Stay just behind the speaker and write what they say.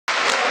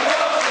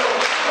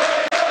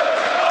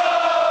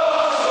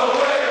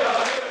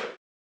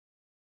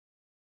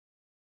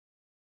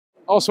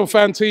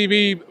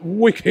ArsenalFanTV,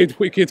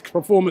 wicked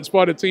performance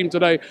by the team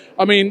today.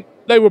 I mean,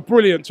 they were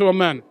brilliant to a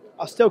man.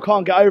 I still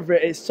can't get over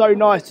it. It's so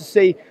nice to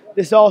see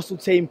this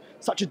Arsenal team,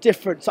 such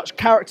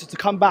character to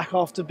come back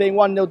after being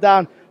 1-0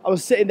 down. I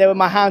was sitting there with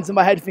my hands in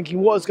my head thinking,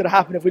 what is going to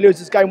happen if we lose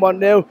this game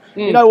 1-0?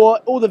 You know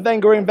what? All the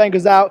Wenger in,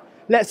 Wenger's out.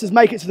 Let's just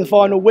make it to the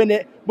final, win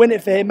it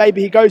for him.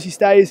 Maybe he goes, he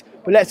stays,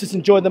 but let's just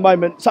enjoy the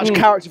moment. Such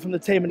character from the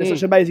team, and it's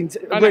such amazing,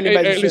 really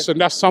amazing. Listen,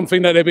 that's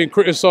something that they've been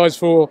criticised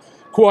for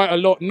quite a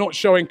lot, not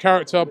showing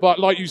character. But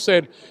like you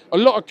said, a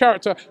lot of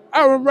character.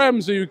 Aaron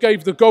Ramsey, who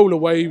gave the goal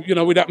away, you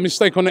know, with that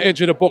mistake on the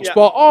edge of the box. Yeah.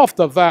 But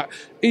after that,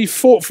 he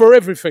fought for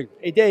everything.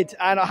 He did,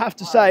 and I have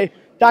to say,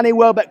 Danny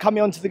Welbeck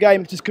coming onto the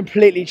game just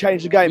completely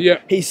changed the game. Yeah.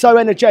 He's so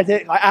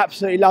energetic. I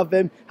absolutely love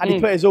him, and he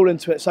put his all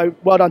into it. So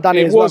well done, Danny.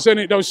 It was,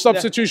 and those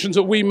substitutions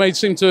that we made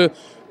seemed to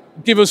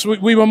give us.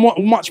 We were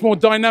much more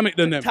dynamic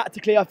than them.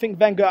 Tactically, I think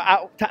Wenger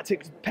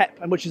out-tactics Pep,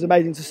 and which is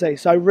amazing to see.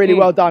 So really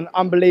well done,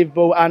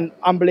 unbelievable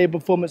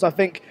performance. I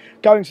think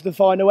going to the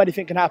final,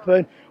 anything can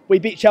happen. We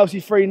beat Chelsea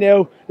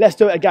 3-0. Let's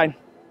do it again.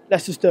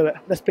 Let's just do it.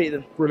 Let's beat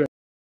them. Brilliant.